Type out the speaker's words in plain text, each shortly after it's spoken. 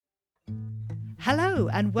Hello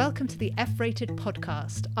and welcome to the F-Rated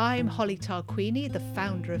podcast. I'm Holly Tarquini, the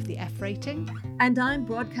founder of the F-Rating. And I'm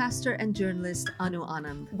broadcaster and journalist Anu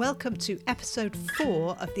Anand. Welcome to episode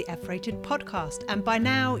 4 of the F-Rated podcast. And by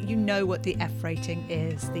now you know what the F-Rating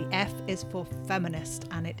is. The F is for feminist,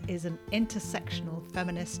 and it is an intersectional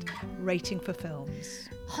feminist rating for films.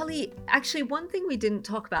 Holly, actually one thing we didn't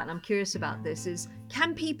talk about, and I'm curious about this, is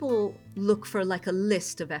can people look for like a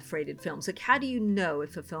list of F-rated films? Like how do you know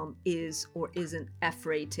if a film is or isn't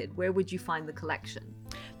F-rated? Where would you find the collection?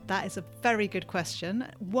 That is a very good question.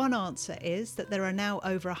 One answer is that there are now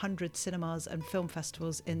over 100 cinemas and film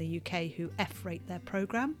festivals in the UK who F-rate their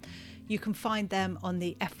programme. You can find them on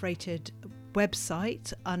the F-rated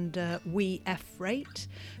website under We F-rate,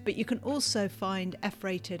 but you can also find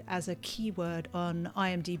F-rated as a keyword on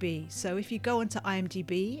IMDb. So if you go onto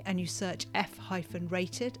IMDb and you search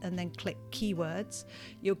F-rated and then click keywords,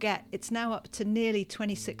 you'll get, it's now up to nearly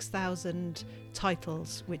 26,000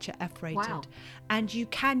 titles which are F-rated. Wow. And you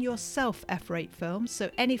can yourself F-rate films, so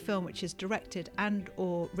any film which is directed and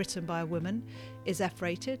or written by a woman is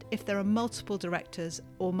F-rated. If there are multiple directors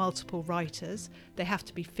or multiple writers, they have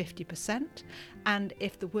to be 50%. And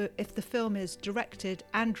if the film is directed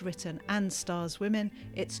and written and stars women,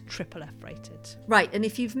 it's triple F-rated. Right, and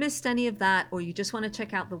if you've missed any of that or you just want to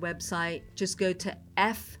check out the website, just go to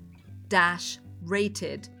f-rated.org.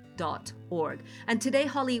 And today,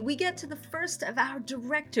 Holly, we get to the first of our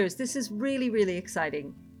directors. This is really, really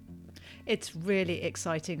exciting. It's really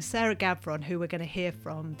exciting. Sarah Gavron, who we're going to hear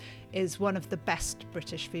from, is one of the best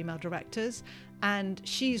British female directors, and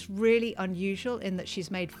she's really unusual in that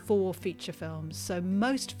she's made 4 feature films. So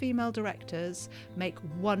most female directors make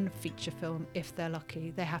 1 feature film if they're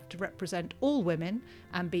lucky. They have to represent all women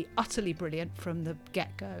and be utterly brilliant from the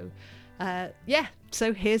get-go.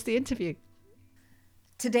 So here's the interview.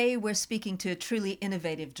 Today we're speaking to a truly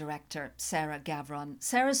innovative director, Sarah Gavron.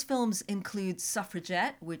 Sarah's films include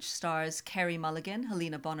Suffragette, which stars Carey Mulligan,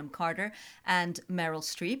 Helena Bonham Carter, and Meryl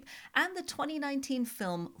Streep, and the 2019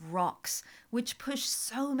 film Rocks, which pushed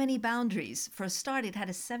so many boundaries. For a start, it had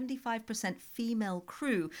a 75% female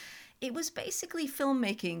crew. It was basically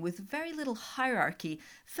filmmaking with very little hierarchy,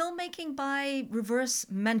 filmmaking by reverse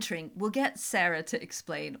mentoring. We'll get Sarah to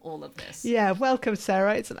explain all of this. Yeah, welcome,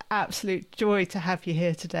 Sarah. It's an absolute joy to have you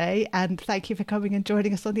here today. And thank you for coming and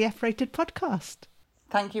joining us on the F-Rated podcast.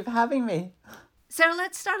 Thank you for having me. Sarah,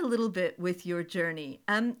 let's start a little bit with your journey.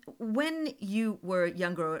 When you were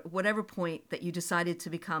younger, or at whatever point that you decided to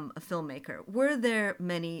become a filmmaker, were there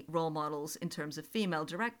many role models in terms of female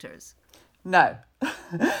directors? No.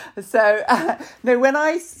 No, when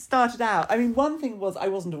I started out, I mean, one thing was I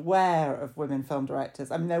wasn't aware of women film directors.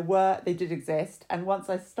 I mean, they did exist. And once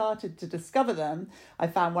I started to discover them, I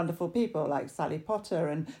found wonderful people like Sally Potter,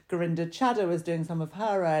 and Gurinder Chadha was doing some of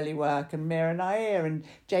her early work, and Mira Nair and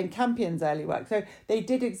Jane Campion's early work. So they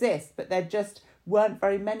did exist, but there just weren't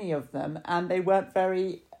very many of them, and they weren't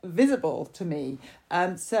very visible to me.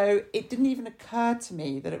 So it didn't even occur to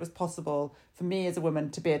me that it was possible for me as a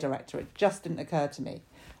woman to be a director. It just didn't occur to me.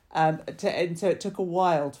 And so it took a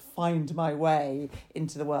while to find my way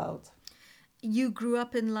into the world. You grew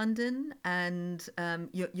up in London, and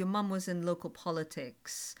your mum was in local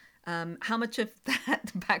politics. How much of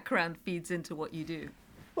that background feeds into what you do?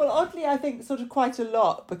 Well, oddly, I think sort of quite a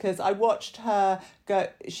lot, because I watched her go.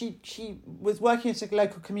 She was working at a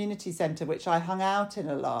local community centre, which I hung out in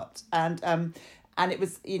a lot, and it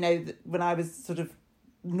was, you know, when I was sort of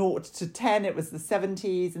 0 to 10, it was the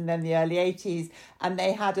 70s and then the early 80s, and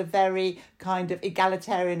they had a very kind of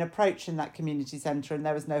egalitarian approach in that community centre, and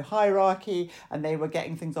there was no hierarchy, and they were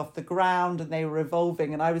getting things off the ground, and they were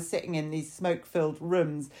evolving, and I was sitting in these smoke-filled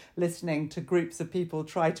rooms listening to groups of people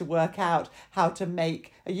try to work out how to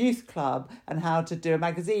make a youth club and how to do a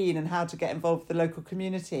magazine and how to get involved with the local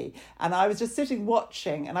community, and I was just sitting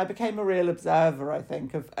watching, and I became a real observer, I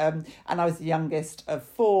think, of and I was the youngest of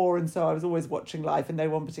 4, and so I was always watching life, and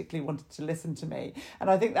no one particularly wanted to listen to me, and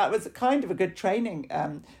I think that was kind of a good training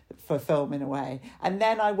for film in a way. And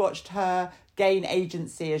then I watched her gain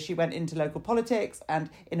agency as she went into local politics and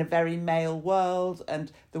in a very male world,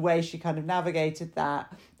 and the way she kind of navigated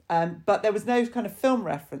that. But there was no kind of film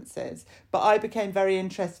references. But I became very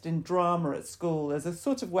interested in drama at school as a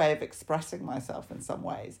sort of way of expressing myself in some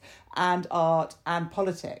ways, and art and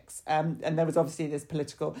politics. And there was obviously this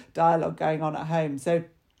political dialogue going on at home. So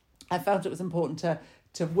I felt it was important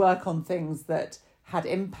to work on things that had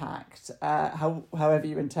impact, however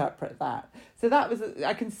you interpret that. So that was,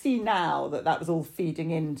 I can see now that was all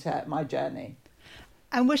feeding into my journey.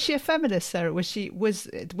 And was she a feminist, Sarah? Was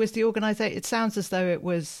the organisation? It sounds as though it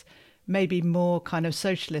was maybe more kind of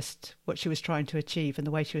socialist, what she was trying to achieve and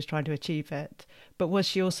the way she was trying to achieve it. But was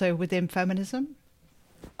she also within feminism?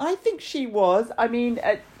 I think she was. I mean,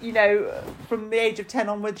 from the age of 10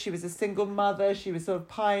 onwards, she was a single mother. She was sort of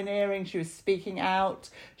pioneering. She was speaking out.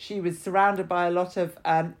 She was surrounded by a lot of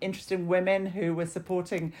interesting women who were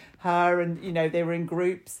supporting her, and, they were in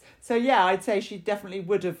groups. So, yeah, I'd say she definitely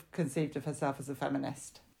would have conceived of herself as a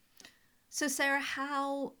feminist. So, Sarah,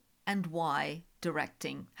 how and why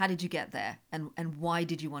directing? How did you get there? And why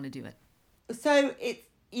did you want to do it? So it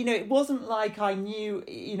wasn't like I knew,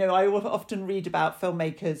 I often read about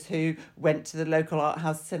filmmakers who went to the local art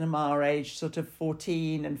house cinema age sort of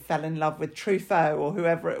 14 and fell in love with Truffaut or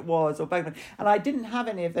whoever it was, or Bergman. And I didn't have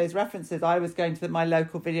any of those references. I was going to my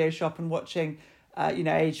local video shop and watching,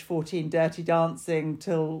 age 14, Dirty Dancing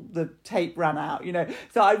till the tape ran out,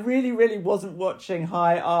 So I really, really wasn't watching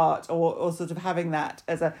high art or sort of having that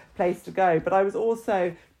as a place to go. But I was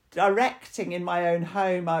also directing in my own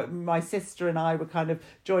home. My sister and I were kind of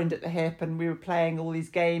joined at the hip, and we were playing all these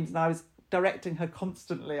games, and I was directing her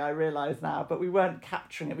constantly, I realise now, but we weren't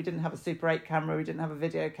capturing it. We didn't have a Super 8 camera, we didn't have a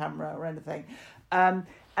video camera or anything. But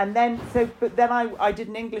then I did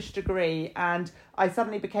an English degree, and I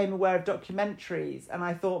suddenly became aware of documentaries, and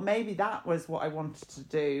I thought maybe that was what I wanted to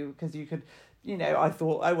do, because you could, I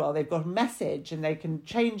thought, oh, well, they've got a message and they can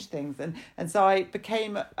change things. And so I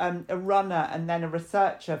became a runner and then a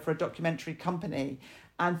researcher for a documentary company.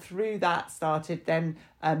 And through that started then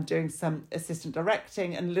doing some assistant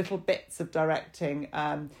directing and little bits of directing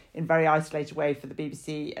in very isolated way for the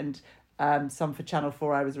BBC and some for Channel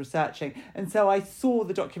 4 I was researching. And so I saw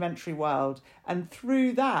the documentary world. And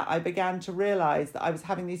through that, I began to realise that I was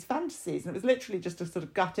having these fantasies. And it was literally just a sort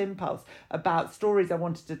of gut impulse about stories I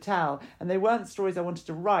wanted to tell. And they weren't stories I wanted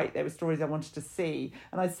to write. They were stories I wanted to see.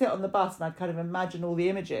 And I'd sit on the bus and I'd kind of imagine all the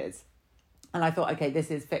images. And I thought, OK,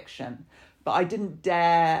 this is fiction. But I didn't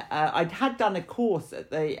dare. Had done a course at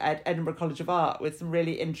Edinburgh College of Art with some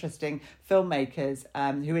really interesting filmmakers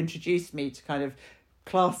who introduced me to kind of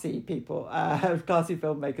classy people, classy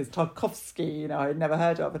filmmakers, Tarkovsky, I'd never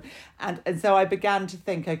heard of. And so I began to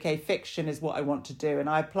think, okay, fiction is what I want to do. And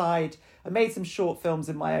I made some short films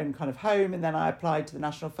in my own kind of home, and then I applied to the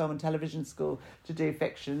National Film and Television School to do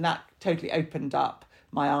fiction. And that totally opened up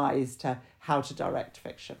my eyes to how to direct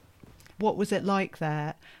fiction. What was it like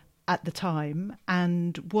there at the time?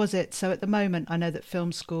 And was it, so at the moment, I know that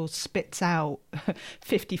film school spits out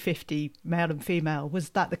 50-50 male and female. Was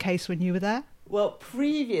that the case when you were there? Well,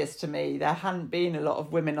 previous to me, there hadn't been a lot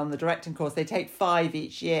of women on the directing course. They take 5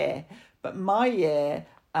 each year. But my year,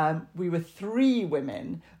 we were 3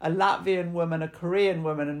 women, a Latvian woman, a Korean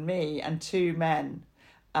woman and me, and 2 men.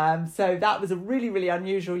 So that was a really, really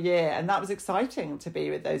unusual year. And that was exciting to be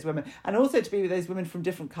with those women. And also to be with those women from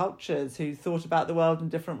different cultures who thought about the world in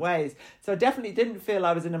different ways. So I definitely didn't feel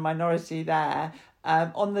I was in a minority there.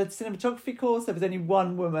 On the cinematography course, there was only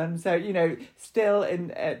 1 woman. So, still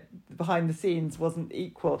in behind the scenes wasn't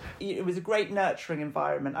equal. It was a great nurturing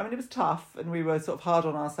environment. I mean, it was tough and we were sort of hard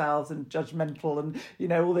on ourselves and judgmental and,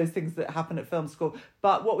 all those things that happen at film school.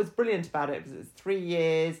 But what was brilliant about it was 3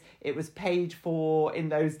 years. It was paid for in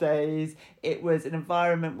those days. It was an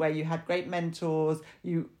environment where you had great mentors.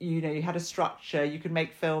 You had a structure. You could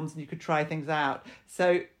make films and you could try things out.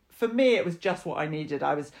 So for me, it was just what I needed.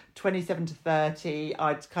 I was 27 to 30.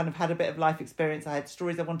 I'd kind of had a bit of life experience. I had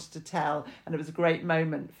stories I wanted to tell, and it was a great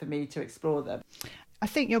moment for me to explore them. I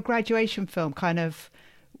think your graduation film kind of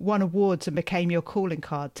won awards and became your calling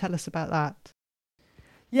card. Tell us about that.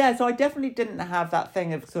 Yeah, so I definitely didn't have that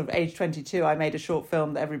thing of sort of age 22. I made a short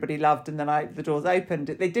film that everybody loved and then the doors opened.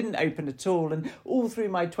 They didn't open at all. And all through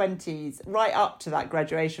my 20s, right up to that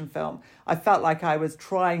graduation film, I felt like I was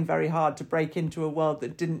trying very hard to break into a world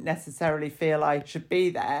that didn't necessarily feel I should be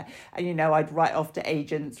there. And, I'd write off to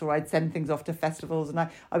agents or I'd send things off to festivals, and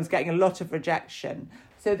I was getting a lot of rejection.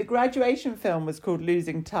 So the graduation film was called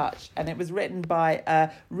Losing Touch, and it was written by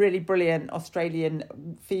a really brilliant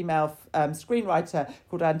Australian female screenwriter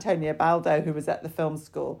called Antonia Baldo, who was at the film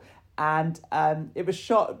school. And it was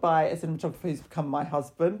shot by a cinematographer who's become my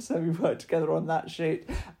husband, so we worked together on that shoot.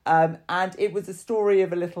 And it was a story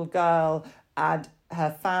of a little girl and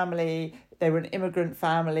her family. They were an immigrant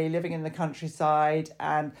family living in the countryside,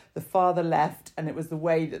 and the father left, and it was the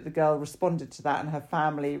way that the girl responded to that, and her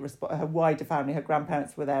family, her wider family, her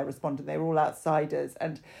grandparents were there responding. They were all outsiders.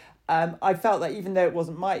 And I felt that even though it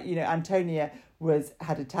wasn't my, Antonia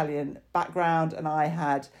had Italian background, and I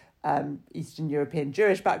had Eastern European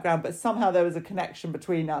Jewish background, but somehow there was a connection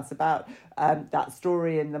between us about that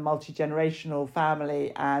story in the multi-generational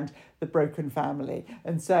family and the broken family.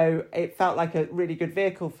 And so it felt like a really good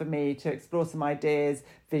vehicle for me to explore some ideas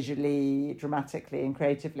visually, dramatically and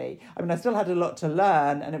creatively. I mean, I still had a lot to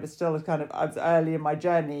learn, and it was still I was early in my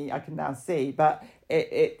journey, I can now see, but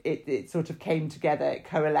it sort of came together, it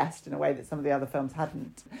coalesced in a way that some of the other films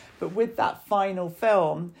hadn't. But with that final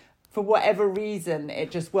film, for whatever reason, it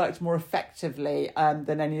just worked more effectively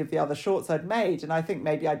than any of the other shorts I'd made. And I think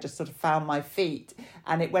maybe I just sort of found my feet,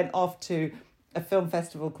 and it went off to a film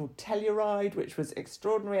festival called Telluride, which was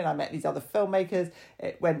extraordinary, and I met these other filmmakers.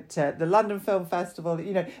 It went to the London Film Festival,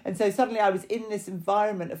 and so suddenly I was in this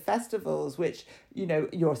environment of festivals, which,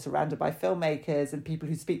 you're surrounded by filmmakers and people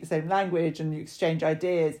who speak the same language, and you exchange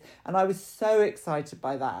ideas. And I was so excited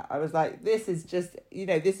by that. I was like, this is just,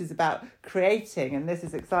 this is about creating, and this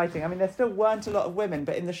is exciting. I mean, there still weren't a lot of women,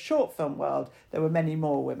 but in the short film world, there were many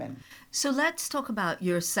more women. So let's talk about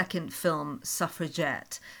your second film,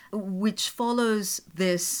 Suffragette, which follows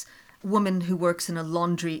this woman who works in a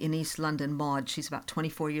laundry in East London, Maud. She's about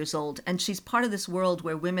 24 years old, and she's part of this world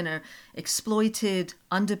where women are exploited,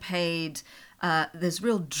 underpaid. There's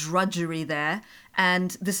real drudgery there.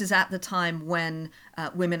 And this is at the time when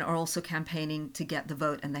women are also campaigning to get the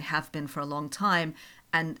vote, and they have been for a long time.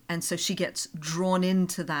 And so she gets drawn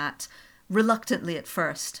into that reluctantly at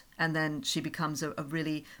first, and then she becomes a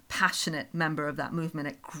really passionate member of that movement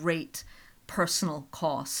at great personal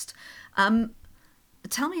cost.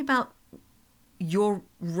 Tell me about your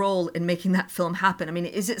role in making that film happen. I mean,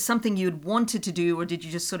 is it something you'd wanted to do, or did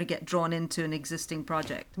you just sort of get drawn into an existing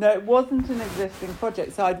project? No, it wasn't an existing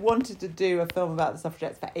project. So I'd wanted to do a film about the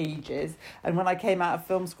suffragettes for ages. And when I came out of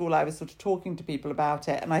film school, I was sort of talking to people about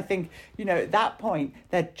it. And I think, at that point,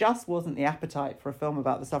 there just wasn't the appetite for a film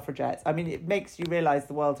about the suffragettes. I mean, it makes you realise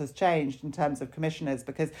the world has changed in terms of commissioners,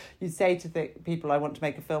 because you say to people, I want to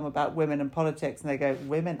make a film about women and politics, and they go,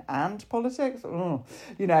 women and politics? Oh,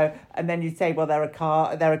 and then you say, well, there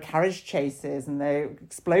are carriage chases and they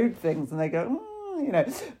explode things, and they go,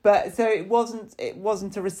 but so it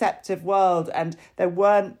wasn't a receptive world, and there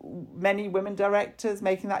weren't many women directors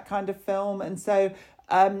making that kind of film, and so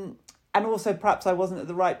and also perhaps I wasn't at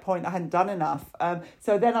the right point, I hadn't done enough,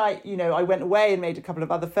 so then I went away and made a couple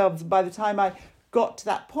of other films, and by the time I got to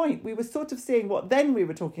that point, we were sort of seeing what then we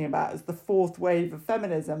were talking about as the fourth wave of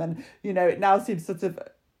feminism, and it now seems sort of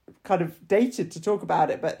kind of dated to talk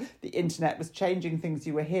about it, but the internet was changing things.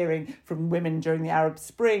 You were hearing from women during the Arab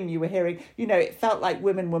Spring, you were hearing, it felt like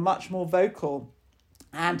women were much more vocal,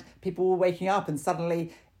 and people were waking up, and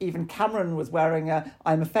suddenly even Cameron was wearing a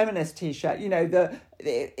I'm a feminist t-shirt.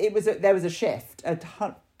 There was a shift,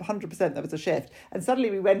 100% there was a shift, and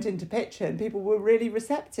suddenly we went into picture and people were really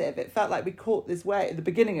receptive. It felt like we caught this wave at the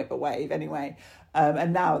beginning of a wave anyway,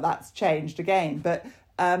 and now that's changed again, but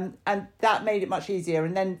and that made it much easier,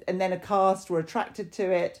 and then a cast were attracted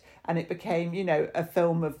to it, and it became a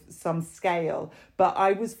film of some scale. But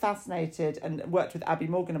I was fascinated and worked with Abby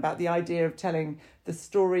Morgan about the idea of telling the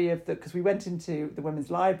story of because we went into the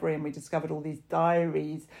Women's Library and we discovered all these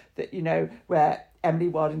diaries that where Emily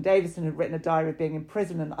Wilding Davison had written a diary of being in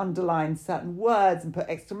prison and underlined certain words and put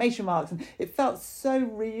exclamation marks, and it felt so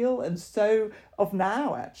real and so of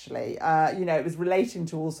now, actually. It was relating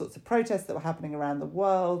to all sorts of protests that were happening around the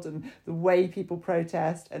world, and the way people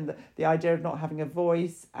protest, and the idea of not having a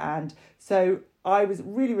voice. And so I was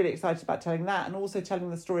really, really excited about telling that, and also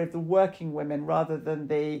telling the story of the working women rather than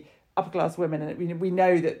the upper class women. And we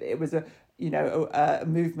know that it was a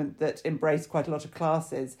movement that embraced quite a lot of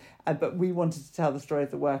classes, but we wanted to tell the story of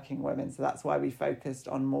the working women, so that's why we focused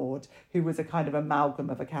on Maud, who was a kind of amalgam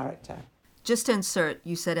of a character. Just to insert,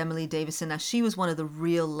 you said Emily Davison. Now, she was one of the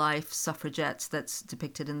real-life suffragettes that's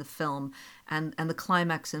depicted in the film, and the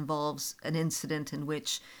climax involves an incident in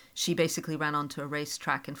which she basically ran onto a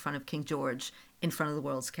racetrack in front of King George, in front of the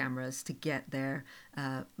world's cameras, to get their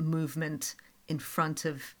movement in front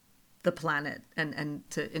of the planet and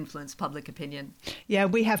to influence public opinion. Yeah,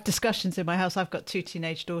 we have discussions in my house. I've got 2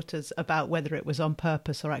 teenage daughters about whether it was on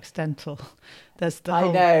purpose or accidental. There's the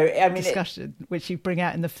whole discussion which you bring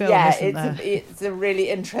out in the film. Yeah, isn't there? It's a really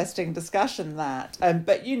interesting discussion, that.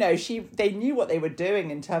 But they knew what they were doing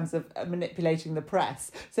in terms of manipulating the press.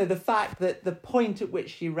 So the fact that the point at which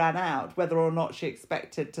she ran out, whether or not she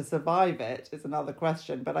expected to survive it, is another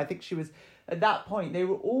question. But I think she was. At that point, they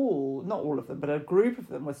were all, not all of them, but a group of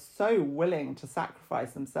them were so willing to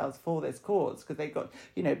sacrifice themselves for this cause, because they got,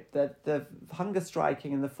 the hunger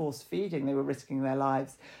striking and the force feeding, they were risking their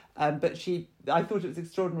lives. But I thought it was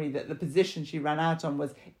extraordinary that the position she ran out on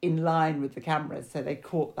was in line with the cameras, so they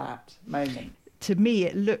caught that moment. to me,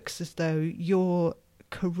 it looks as though your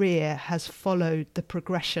career has followed the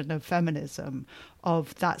progression of feminism,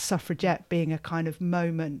 of that Suffragette being a kind of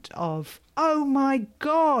moment of, oh my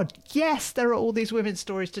God, yes, there are all these women's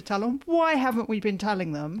stories to tell, and why haven't we been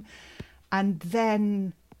telling them? And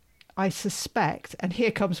then I suspect, and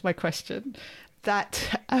here comes my question,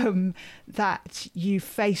 that that you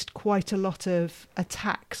faced quite a lot of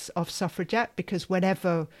attacks of Suffragette, because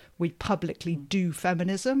whenever we publicly do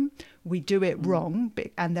feminism, we do it wrong.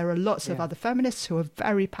 And there are lots of other feminists who are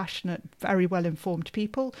very passionate, very well-informed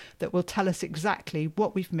people that will tell us exactly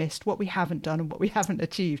what we've missed, what we haven't done, and what we haven't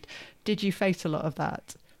achieved. Did you face a lot of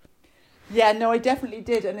that? Yeah, no, I definitely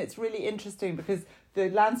did. And it's really interesting because the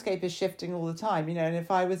landscape is shifting all the time, you know, and if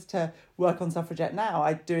I was to work on Suffragette now,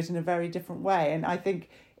 I'd do it in a very different way. And I think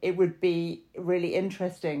it would be really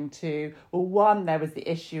interesting to, well, one, there was the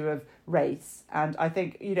issue of race. And I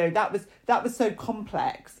think, you know, that was so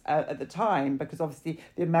complex at the time, because obviously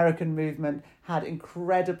the American movement had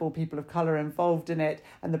incredible people of colour involved in it,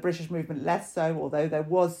 and the British movement less so, although there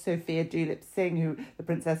was Sophia Doolittle-Singh, the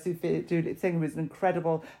Princess Sophia Doolittle-Singh, who was an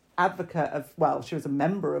incredible advocate of, well, she was a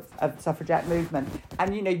member of the suffragette movement.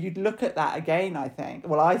 And, you know, you'd look at that again, I think.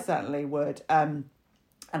 Well, I certainly would. And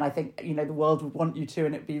I think, you know, the world would want you to,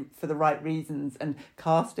 and it'd be for the right reasons, and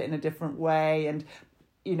cast it in a different way, and,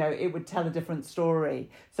 you know, it would tell a different story.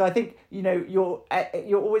 So I think, you know, you're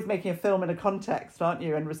always making a film in a context, aren't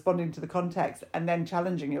you? And responding to the context and then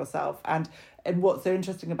challenging yourself. And what's so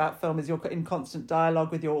interesting about film is you're in constant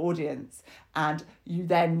dialogue with your audience, and you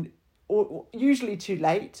then, usually too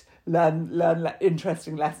late, learn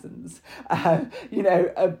interesting lessons,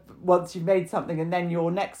 once you've made something, and then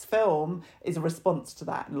your next film is a response to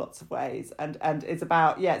that in lots of ways, and it's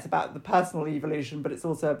about the personal evolution, but it's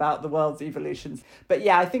also about the world's evolutions. But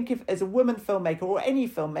yeah, I think if as a woman filmmaker, or any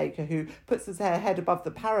filmmaker who puts her head above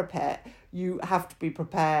the parapet, you have to be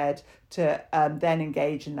prepared to then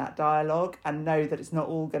engage in that dialogue and know that it's not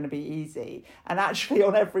all going to be easy. And actually,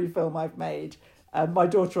 on every film I've made, my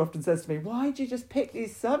daughter often says to me, why did you just pick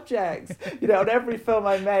these subjects? You know, on every film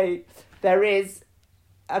I make, there is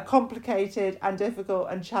a complicated and difficult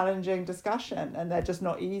and challenging discussion, and they're just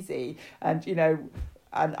not easy. And, you know,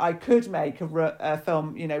 and I could make a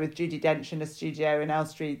film, you know, with Judi Dench in a studio in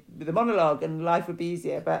Elstree with a monologue, and life would be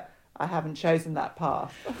easier, but I haven't chosen that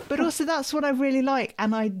path. But also that's what I really like,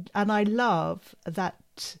 and I love that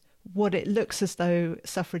what it looks as though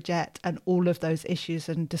Suffragette and all of those issues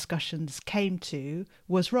and discussions came to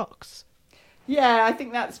was rocks. Yeah, I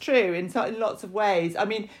think that's true in lots of ways. I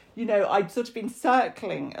mean, you know, I'd sort of been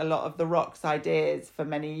circling a lot of the rocks ideas for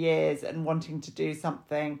many years and wanting to do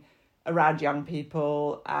something around young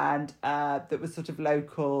people, and that was sort of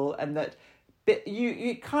local, and that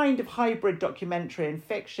you kind of hybrid documentary and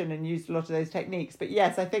fiction, and used a lot of those techniques. But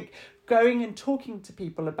yes, I think going and talking to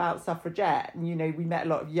people about Suffragette, and, you know, we met a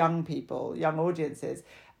lot of young people, young audiences,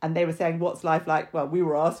 and they were saying, what's life like? Well, we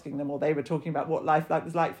were asking them, or they were talking about what life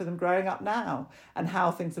was like for them growing up now, and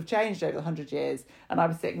how things have changed over the 100 years. And I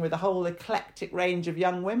was sitting with a whole eclectic range of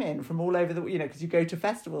young women from all over you know, because you go to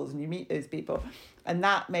festivals and you meet those people. And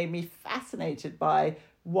that made me fascinated by,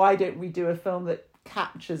 why don't we do a film that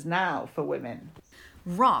captures now for women?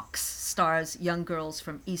 Rocks stars young girls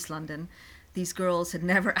from East London. These girls had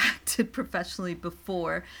never acted professionally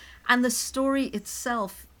before, and the story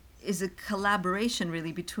itself is a collaboration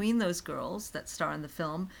really between those girls that star in the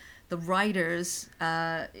film, the writers,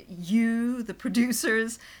 the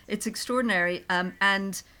producers. It's extraordinary,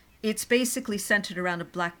 and it's basically centered around a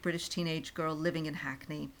black British teenage girl living in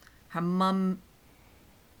Hackney. Her mum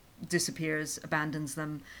disappears, abandons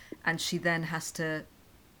them, and she then has to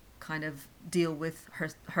kind of deal with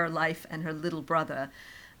her life and her little brother.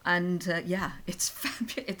 And it's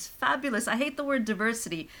fabulous. I hate the word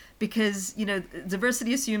diversity, because, you know,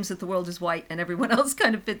 diversity assumes that the world is white and everyone else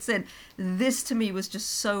kind of fits in. This to me was just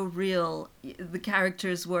so real. The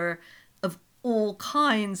characters were of all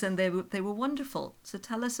kinds, and they were wonderful. So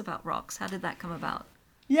tell us about Rocks. How did that come about?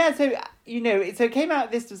 Yeah, so, you know, it came out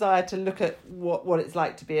of this desire to look at what it's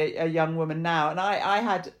like to be a young woman now. And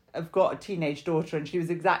I've got a teenage daughter, and she was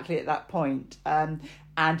exactly at that point.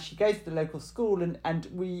 And she goes to the local school, and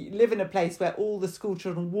we live in a place where all the school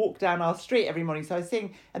children walk down our street every morning. So I was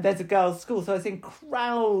seeing, and there's a girls' school, so I was seeing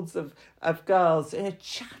crowds of girls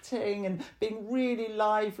chatting and being really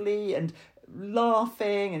lively and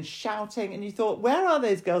laughing and shouting. And you thought, where are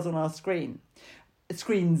those girls on our screens?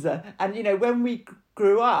 And, you know, when we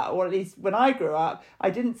grew up, or at least when I grew up, I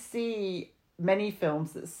didn't see many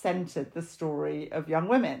films that centred the story of young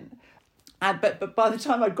women. But by the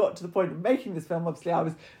time I got to the point of making this film, obviously I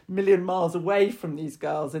was a million miles away from these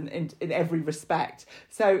girls in every respect.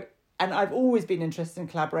 So and I've always been interested in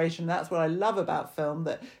collaboration. That's what I love about film,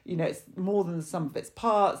 that, you know, it's more than the sum of its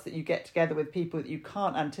parts, that you get together with people that you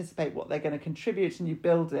can't anticipate what they're going to contribute, and you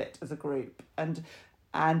build it as a group. And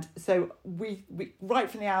so we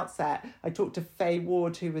right from the outset, I talked to Faye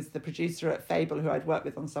Ward, who was the producer at Fable, who I'd worked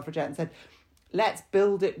with on Suffragette, and said, let's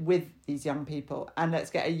build it with these young people, and let's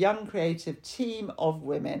get a young creative team of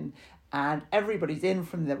women, and everybody's in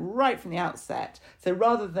right from the outset. So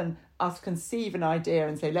rather than us conceive an idea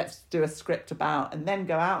and say, let's do a script about, and then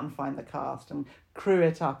go out and find the cast and crew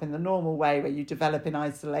it up in the normal way where you develop in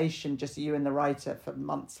isolation, just you and the writer for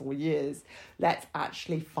months or years, let's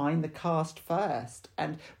actually find the cast first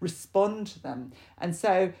and respond to them. And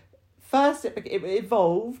so first it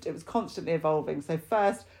evolved, it was constantly evolving. So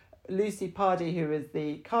first, Lucy Pardee, who is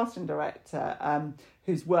the casting director,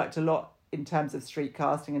 who's worked a lot in terms of street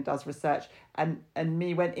casting and does research, and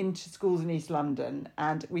me went into schools in East London,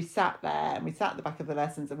 and we sat there and we sat at the back of the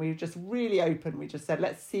lessons, and we were just really open. We just said,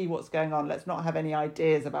 let's see what's going on. Let's not have any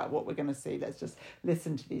ideas about what we're going to see. Let's just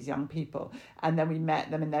listen to these young people. And then we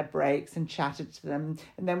met them in their breaks and chatted to them.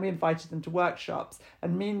 And then we invited them to workshops.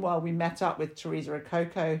 And meanwhile, we met up with Teresa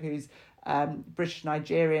Okoko, who's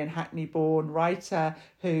British-Nigerian, Hackney-born writer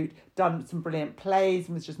who'd done some brilliant plays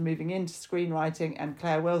and was just moving into screenwriting, and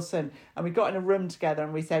Claire Wilson. And we got in a room together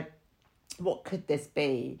and we said, what could this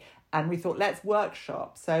be? And we thought, let's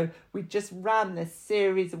workshop. So we just ran this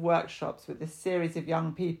series of workshops with this series of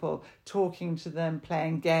young people, talking to them,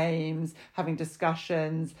 playing games, having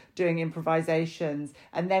discussions, doing improvisations.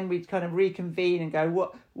 And then we'd kind of reconvene and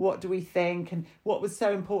go, what do we think? And what was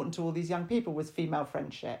so important to all these young people was female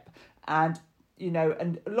friendship. And, you know,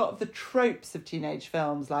 and a lot of the tropes of teenage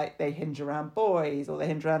films, like they hinge around boys or they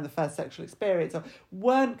hinge around the first sexual experience, or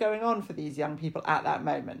weren't going on for these young people at that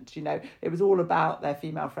moment. You know, it was all about their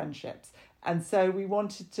female friendships. And so we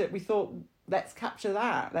thought, let's capture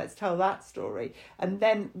that, let's tell that story. And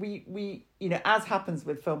then we you know, as happens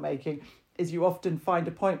with filmmaking, is you often find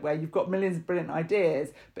a point where you've got millions of brilliant ideas,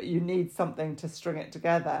 but you need something to string it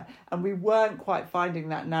together. And we weren't quite finding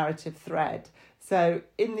that narrative thread. So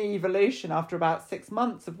in the evolution, after about 6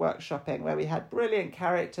 months of workshopping, where we had brilliant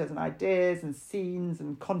characters and ideas and scenes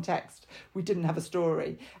and context, we didn't have a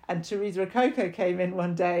story. And Teresa Okoko came in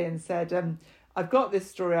one day and said, I've got this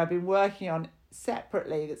story I've been working on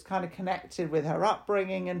separately that's kind of connected with her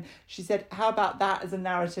upbringing. And she said, how about that as a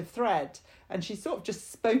narrative thread? And she sort of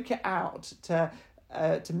just spoke it out to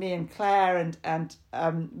me and Claire and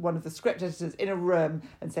one of the script editors in a room,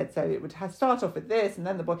 and said, so it would start off with this, and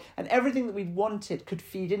then the boy, and everything that we wanted could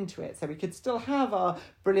feed into it. So we could still have our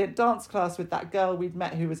brilliant dance class with that girl we'd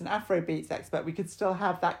met who was an Afrobeats expert. We could still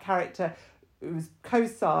have that character who was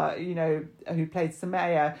Kosar, you know, who played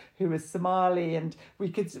Samaya, who was Somali, and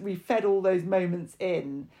we fed all those moments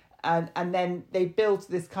in, and then they built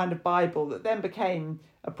this kind of Bible that then became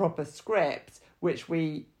a proper script, which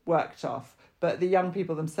we worked off. But the young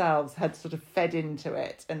people themselves had sort of fed into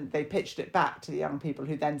it, and they pitched it back to the young people,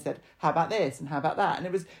 who then said, how about this and how about that? And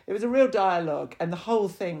it was a real dialogue, and the whole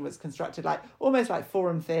thing was constructed like almost like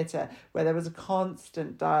forum theatre, where there was a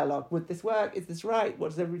constant dialogue. Would this work? Is this right?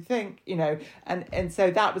 What does everybody think? You know, and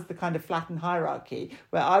so that was the kind of flattened hierarchy,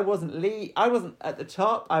 where I wasn't at the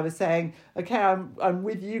top. I was saying, okay, I'm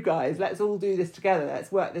with you guys. Let's all do this together.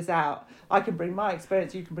 Let's work this out. I can bring my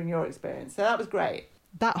experience, you can bring your experience. So that was great.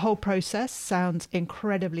 That whole process sounds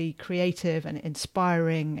incredibly creative and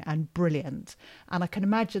inspiring and brilliant. And I can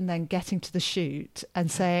imagine then getting to the shoot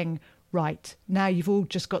and saying, right, now you've all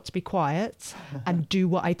just got to be quiet and do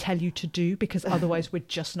what I tell you to do, because otherwise we're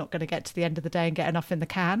just not going to get to the end of the day and get enough in the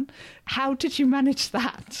can. How did you manage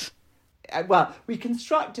that? Well, we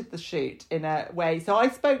constructed the shoot in a way. So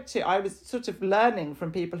I was sort of learning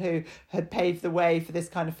from people who had paved the way for this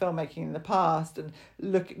kind of filmmaking in the past, and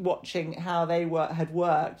watching how they had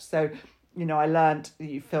worked. So, you know, I learned that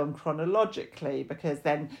you film chronologically, because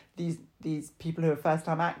then these people who are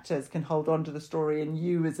first-time actors can hold on to the story, and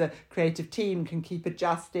you as a creative team can keep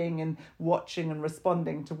adjusting and watching and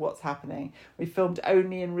responding to what's happening. We filmed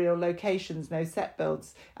only in real locations, no set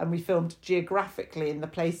builds, and we filmed geographically in the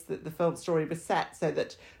place that the film story was set, so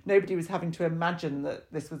that nobody was having to imagine that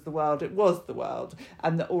this was the world. It was the world,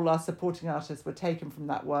 and that all our supporting artists were taken from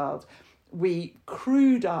that world. We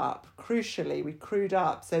crewed up so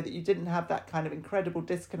that you didn't have that kind of incredible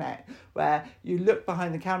disconnect where you look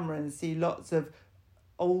behind the camera and see lots of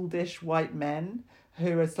oldish white men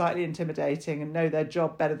who are slightly intimidating and know their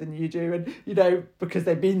job better than you do, and, you know, because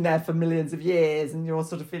they've been there for millions of years, and you're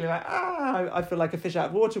sort of feeling like, I feel like a fish out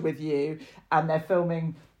of water with you. And they're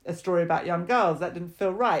filming a story about young girls. That didn't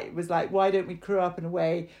feel right. It was like, why don't we crew up in a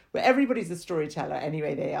way where everybody's a storyteller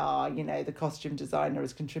anyway they are, you know, the costume designer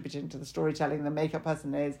is contributing to the storytelling, the makeup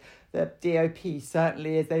person is, the DOP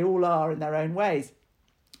certainly is, they all are in their own ways.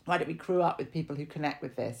 Why don't we crew up with people who connect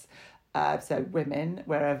with this? So women,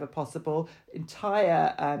 wherever possible,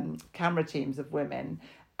 entire camera teams of women,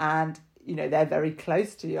 and, you know, they're very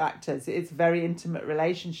close to your actors. It's a very intimate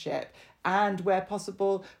relationship. And where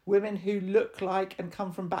possible, women who look like and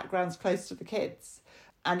come from backgrounds close to the kids,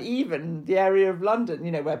 and even the area of London,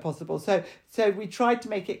 you know, where possible. So we tried to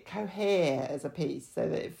make it cohere as a piece so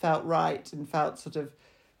that it felt right and felt sort of,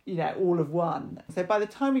 you know, all of one. So by the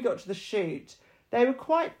time we got to the shoot, they were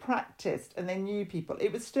quite practiced and they knew people.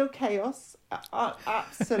 It was still chaos,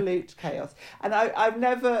 absolute chaos. And I've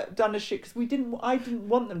never done a shoot because I didn't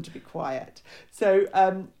want them to be quiet. So,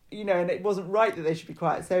 you know, and it wasn't right that they should be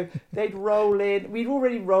quiet. So they'd roll in. We'd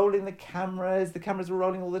already rolling the cameras. The cameras were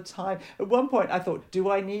rolling all the time. At one point I thought,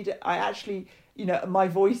 do I need it? I actually, you know, my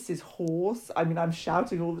voice is hoarse. I mean, I'm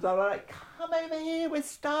shouting all the time. I'm like, come over here, we're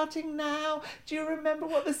starting now. Do you remember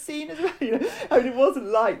what the scene is about? You know, I mean, it wasn't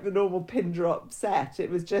like the normal pin drop set. It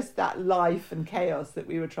was just that life and chaos that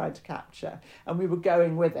we were trying to capture. And we were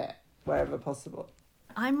going with it wherever possible.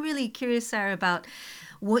 I'm really curious, Sarah, about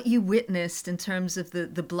what you witnessed in terms of the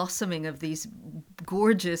blossoming of these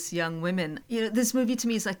gorgeous young women. You know, this movie to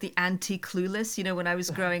me is like the anti-Clueless. You know, when I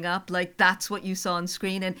was growing up, like that's what you saw on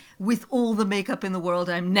screen. And with all the makeup in the world,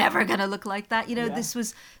 I'm never going to look like that. You know, This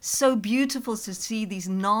was so beautiful to see these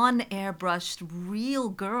non-airbrushed real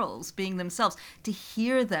girls being themselves, to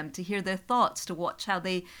hear them, to hear their thoughts, to watch how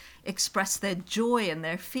they express their joy and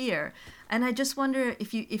their fear. And I just wonder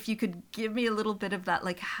if you could give me a little bit of that,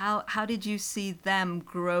 like how did you see them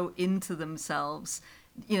grow into themselves,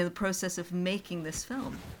 you know, the process of making this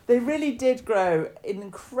film? They really did grow in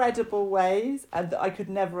incredible ways and that I could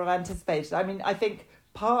never have anticipated. I mean, I think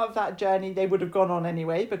part of that journey they would have gone on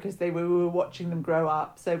anyway because we were watching them grow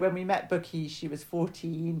up. So when we met Bookie, she was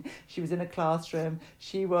 14, she was in a classroom,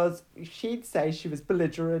 she'd say she was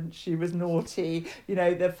belligerent, she was naughty. You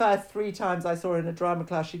know, the first 3 times I saw her in a drama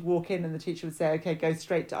class, she'd walk in and the teacher would say, okay, go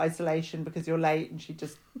straight to isolation because you're late, and she'd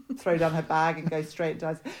just throw down her bag and go straight to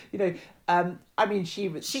isolation. You know, I mean,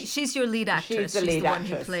 she's your lead actress. She's the one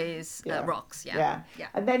who plays Rox. Yeah.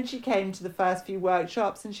 And then she came to the first few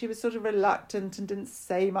workshops and she was sort of reluctant and didn't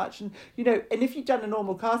say much. And, you know, and if you'd done a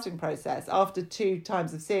normal casting process, after 2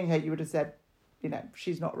 times of seeing her, you would have said, you know,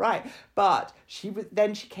 she's not right. But she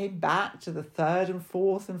came back to the 3rd and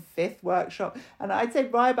 4th and 5th workshop. And I'd say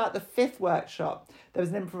by about the 5th workshop, there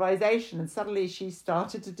was an improvisation and suddenly she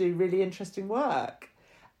started to do really interesting work.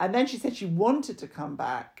 And then she said she wanted to come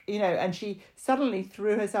back, you know, and she suddenly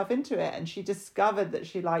threw herself into it and she discovered that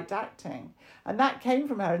she liked acting. And that came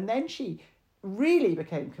from her. And then she really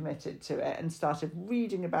became committed to it and started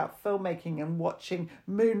reading about filmmaking and watching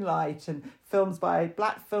Moonlight and films by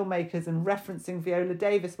black filmmakers and referencing Viola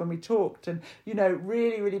Davis when we talked, and, you know,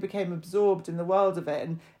 really, really became absorbed in the world of it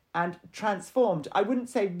and transformed. I wouldn't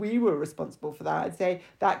say we were responsible for that. I'd say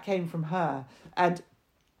that came from her. And,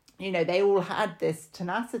 you know, they all had this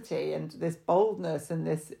tenacity and this boldness and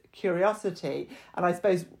this curiosity. And I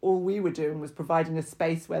suppose all we were doing was providing a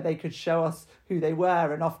space where they could show us who they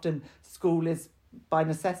were. And often school is by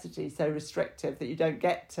necessity so restrictive that you don't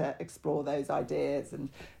get to explore those ideas. And,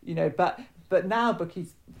 you know, but now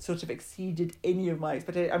Bookie's sort of exceeded any of my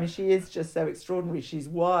expectations. I mean, she is just so extraordinary. She's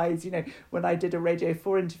wise. You know, when I did a Radio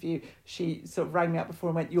 4 interview, she sort of rang me up before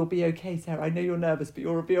and went, "You'll be okay, Sarah. I know you're nervous, but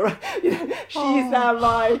you'll be all right." You know, she's now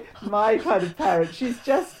my kind of parent. She's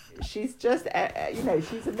just you know,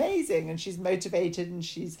 she's amazing and she's motivated and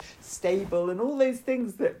she's stable and all those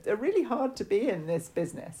things that are really hard to be in this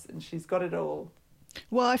business, and she's got it all.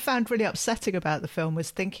 What I found really upsetting about the film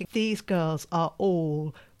was thinking these girls are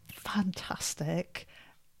all fantastic,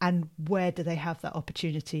 and where do they have that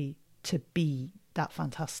opportunity to be that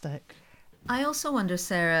fantastic? I also wonder,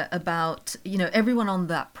 Sarah, about, you know, everyone on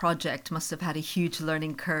that project must have had a huge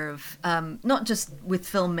learning curve, not just with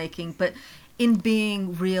filmmaking, but in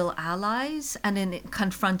being real allies and in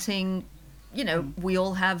confronting, you know, we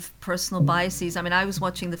all have personal biases. I mean, I was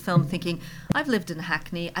watching the film thinking, I've lived in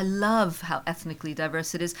Hackney. I love how ethnically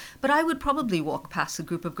diverse it is, but I would probably walk past a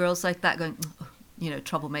group of girls like that going, you know,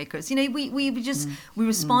 troublemakers. You know, we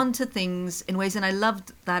respond to things in ways, and I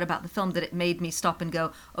loved that about the film, that it made me stop and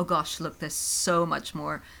go, oh gosh, look, there's so much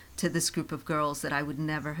more to this group of girls that I would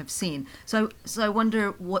never have seen. So I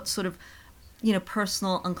wonder what sort of, you know,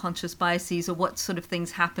 personal unconscious biases or what sort of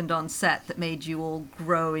things happened on set that made you all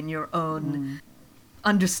grow in your own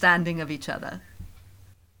understanding of each other.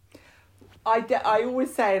 I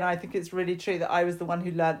always say, and I think it's really true, that I was the one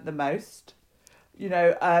who learnt the most.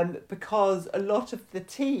 Because a lot of the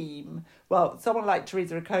team, well, someone like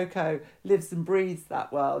Teresa Rococo lives and breathes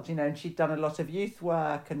that world, and she'd done a lot of youth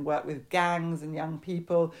work and worked with gangs and young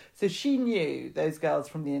people. So she knew those girls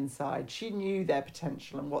from the inside. She knew their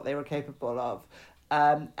potential and what they were capable of.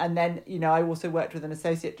 And then, I also worked with an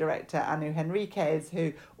associate director, Anu Henriquez,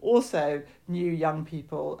 who also knew young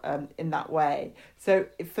people in that way. So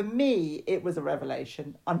for me, it was a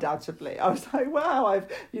revelation, undoubtedly. I was like, wow,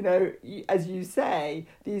 as you say,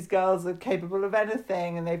 these girls are capable of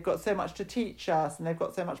anything and they've got so much to teach us and they've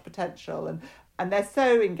got so much potential. And they're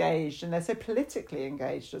so engaged and they're so politically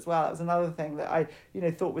engaged as well. That was another thing that I,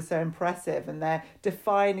 thought was so impressive. And they're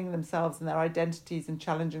defining themselves and their identities and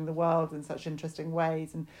challenging the world in such interesting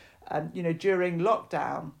ways. And, during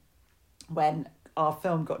lockdown, when our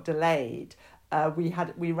film got delayed,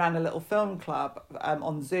 we ran a little film club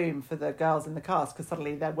on Zoom for the girls in the cast, because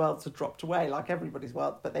suddenly their worlds had dropped away, like everybody's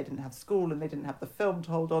world, but they didn't have school and they didn't have the film to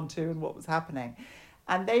hold on to and what was happening.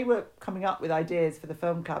 And they were coming up with ideas for the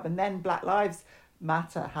film club. And then Black Lives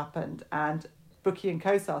Matter happened, and Bookie and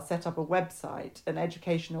Kosar set up a website, an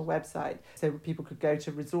educational website, so people could go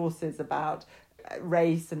to resources about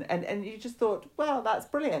race. And you just thought, well, that's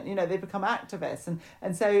brilliant. They become activists.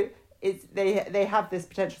 And so they have this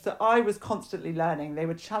potential. So I was constantly learning. They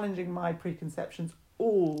were challenging my preconceptions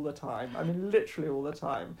all the time. I mean, literally all the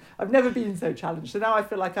time. I've never been so challenged. So now I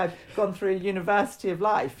feel like I've gone through a university of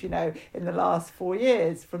life, in the last 4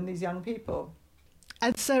 years from these young people.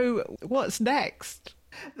 And so what's next?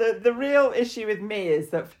 The real issue with me is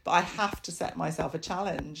that I have to set myself a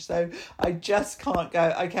challenge. So I just can't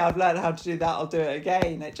go, okay, I've learned how to do that, I'll do it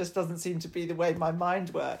again. It just doesn't seem to be the way my mind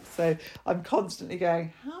works. So I'm constantly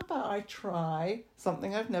going, how about I try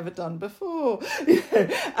something I've never done before?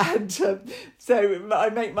 And so I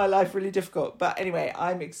make my life really difficult. But anyway,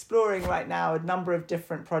 I'm exploring right now a number of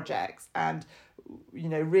different projects and,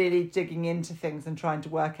 really digging into things and trying to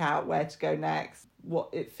work out where to go next, what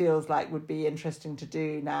it feels like would be interesting to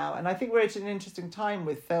do now. And I think we're at an interesting time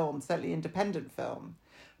with film, certainly independent film,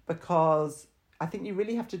 because I think you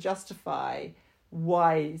really have to justify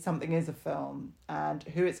why something is a film and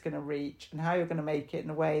who it's going to reach and how you're going to make it in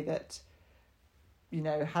a way that,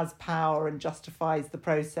 has power and justifies the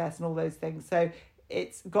process and all those things. So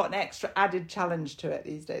it's got an extra added challenge to it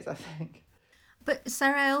these days, I think. But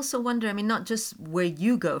Sarah, I also wonder, not just where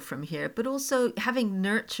you go from here, but also having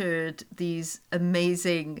nurtured these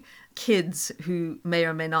amazing kids who may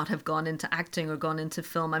or may not have gone into acting or gone into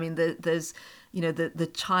film. There's, the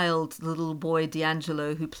child, the little boy,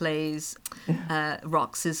 D'Angelo, who plays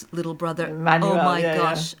Rox's little brother. Emmanuel,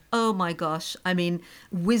 Oh my gosh.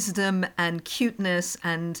 Wisdom and cuteness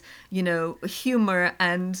and, humor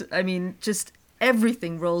and, just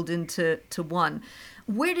everything rolled into one.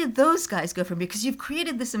 Where did those guys go from here? Because you've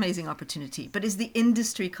created this amazing opportunity, but is the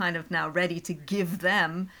industry kind of now ready to give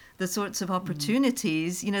them the sorts of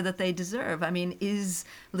opportunities, that they deserve? Is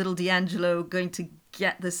little D'Angelo going to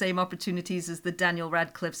get the same opportunities as the Daniel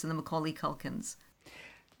Radcliffes and the Macaulay Culkins?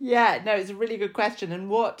 Yeah, no, it's a really good question. And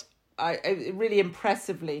what I really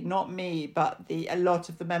impressively, not me, but a lot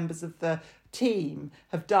of the members of the team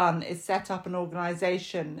have done is set up an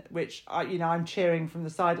organisation which I'm cheering from the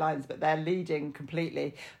sidelines, but they're leading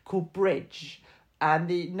completely, called Bridge. And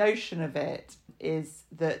the notion of it is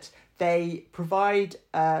that they provide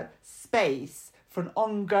a space for an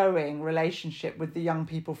ongoing relationship with the young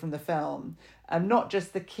people from the film, and not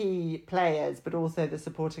just the key players but also the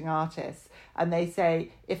supporting artists. And they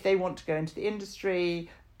say if they want to go into the industry,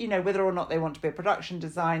 whether or not they want to be a production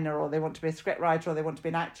designer or they want to be a scriptwriter or they want to be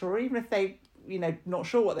an actor, or even if they, not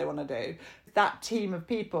sure what they want to do, that team of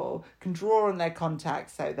people can draw on their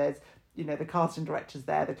contacts. So there's, the casting director's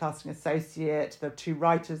there, the casting associate, the 2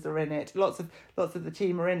 writers are in it, lots of the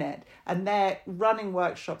team are in it, and they're running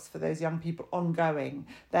workshops for those young people ongoing.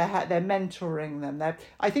 They're mentoring them.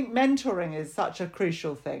 I think mentoring is such a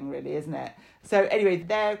crucial thing, really, isn't it? So anyway,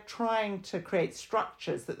 they're trying to create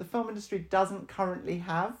structures that the film industry doesn't currently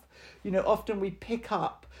have. Often we pick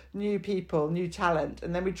up new people, new talent,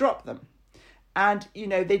 and then we drop them. And,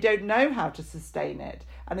 they don't know how to sustain it.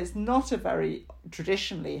 And it's not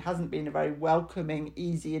traditionally hasn't been a very welcoming,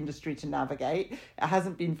 easy industry to navigate. It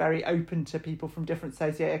hasn't been very open to people from different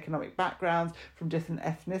socioeconomic backgrounds, from different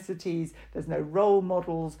ethnicities. There's no role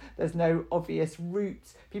models. There's no obvious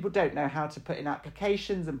routes. People don't know how to put in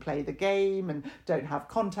applications and play the game and don't have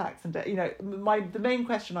contacts. And, the main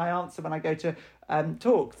question I answer when I go to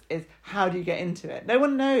talks is, how do you get into it? No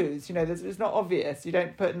one knows. It's not obvious. You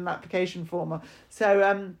don't put in an application form.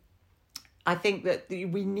 So I think that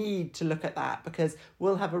we need to look at that, because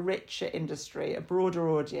we'll have a richer industry, a broader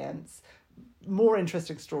audience, more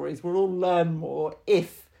interesting stories. We'll all learn more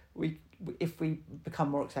if we become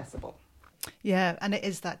more accessible. Yeah, and it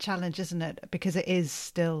is that challenge, isn't it? Because it is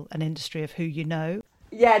still an industry of who you know.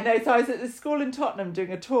 Yeah, no, so I was at the school in Tottenham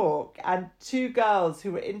doing a talk, and two girls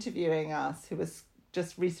who were interviewing us, who were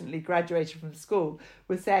just recently graduated from school,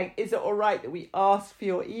 were saying, is it all right that we ask for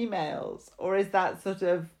your emails, or is that sort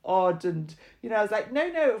of odd? And I was like,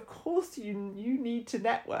 no, of course you need to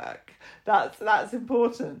network, that's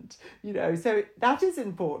important, so that is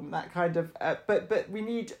important, that kind of but we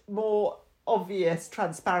need more obvious,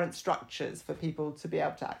 transparent structures for people to be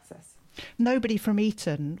able to access. Nobody from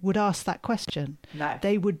Eton would ask that question. No.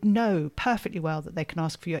 They would know perfectly well that they can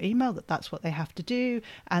ask for your email, that's what they have to do,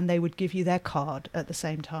 and they would give you their card at the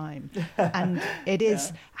same time. And it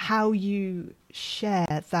is how you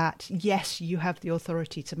share that, yes, you have the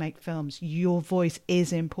authority to make films. Your voice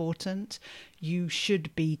is important. You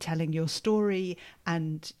should be telling your story,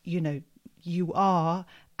 and, you are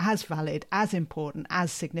as valid, as important,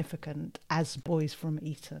 as significant as boys from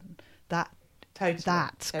Eton. Totally.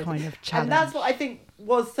 Kind of challenge. And that's what I think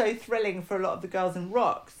was so thrilling for a lot of the girls in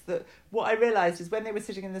Rocks, that what I realised is when they were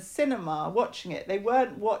sitting in the cinema watching it, they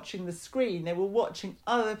weren't watching the screen, they were watching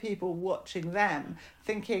other people watching them,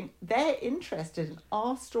 thinking they're interested in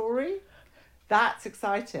our story. That's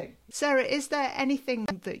exciting. Sarah, is there anything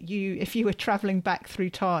that you, if you were travelling back through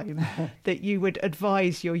time, that you would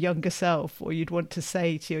advise your younger self, or you'd want to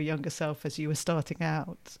say to your younger self as you were starting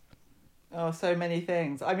out? Oh, so many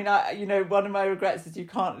things. I mean, one of my regrets is you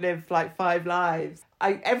can't live like 5 lives.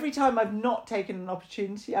 Every time I've not taken an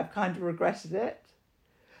opportunity, I've kind of regretted it.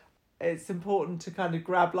 It's important to kind of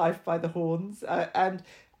grab life by the horns. And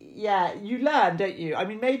yeah, you learn, don't you? I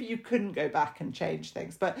mean, maybe you couldn't go back and change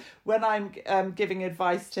things, but when I'm giving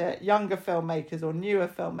advice to younger filmmakers or newer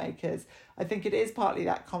filmmakers, I think it is partly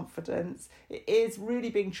that confidence. It is really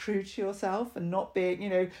being true to yourself and not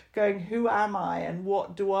being, going, who am I and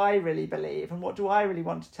what do I really believe and what do I really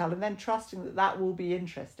want to tell? And then trusting that will be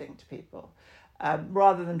interesting to people,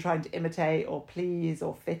 rather than trying to imitate or please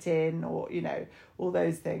or fit in or, all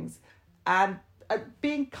those things. And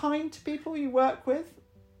being kind to people you work with,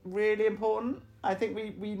 really important. I think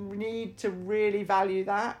we need to really value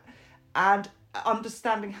that, and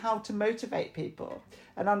understanding how to motivate people,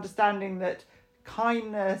 and understanding that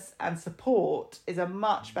kindness and support is a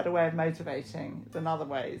much better way of motivating than other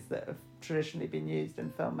ways that have traditionally been used in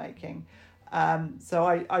filmmaking. So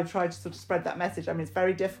I try to sort of spread that message. I mean, it's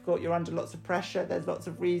very difficult. You're under lots of pressure. There's lots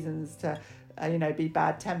of reasons to, be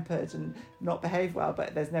bad-tempered and not behave well,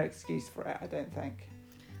 but there's no excuse for it, I don't think.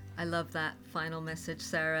 I love that final message,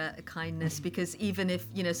 Sarah, kindness, because even if,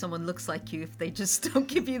 someone looks like you, if they just don't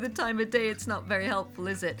give you the time of day, it's not very helpful,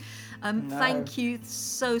 is it? No. Thank you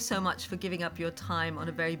so much for giving up your time on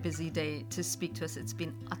a very busy day to speak to us. It's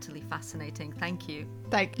been utterly fascinating. Thank you.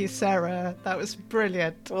 Thank you, Sarah. That was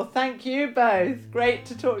brilliant. Well, thank you both. Great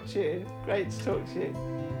to talk to you.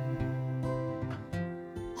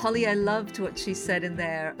 Holly, I loved what she said in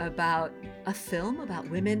there about a film about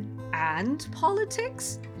women and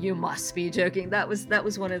politics. You must be joking. That was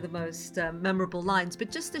one of the most memorable lines. But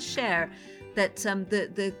just to share that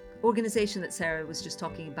the organization that Sarah was just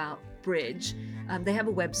talking about, Bridge, they have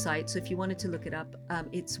a website. So if you wanted to look it up,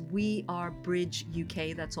 it's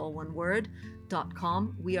wearebridgeuk, that's all one word,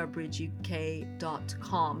 .com,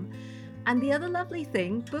 wearebridgeuk.com. And the other lovely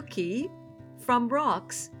thing, Bookie from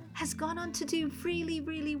Rocks has gone on to do really,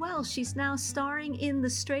 really well. She's now starring in The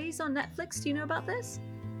Strays on Netflix. Do you know about this?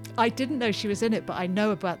 I didn't know she was in it, but I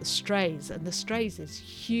know about The Strays, and The Strays is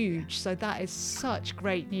huge. So that is such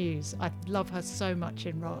great news. I love her so much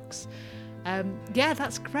in Rocks. Yeah,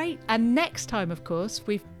 that's great. And next time, of course,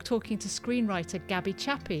 we're talking to screenwriter Gabby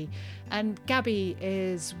Chappie. And Gabby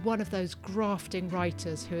is one of those grafting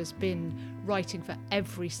writers who has been writing for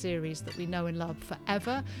every series that we know and love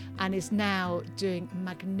forever, and is now doing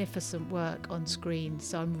magnificent work on screen.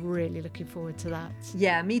 So I'm really looking forward to that.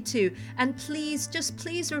 Yeah, me too. And please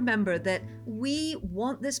remember that we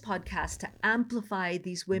want this podcast to amplify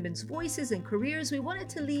these women's voices and careers. We want it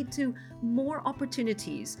to lead to more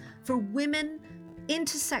opportunities for women,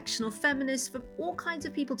 intersectional feminists, for all kinds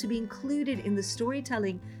of people to be included in the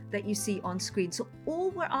storytelling that you see on screen. So all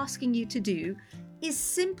we're asking you to do is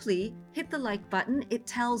simply hit the like button. It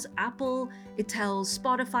tells Apple, it tells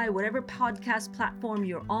Spotify, whatever podcast platform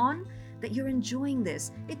you're on, that you're enjoying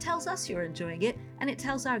this. It tells us you're enjoying it, and it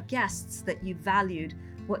tells our guests that you valued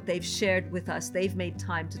what they've shared with us. They've made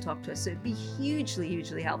time to talk to us. So it'd be hugely,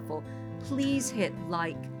 hugely helpful. Please hit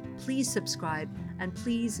like, please subscribe, and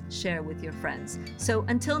please share with your friends. So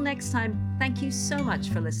until next time, thank you so much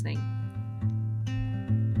for listening.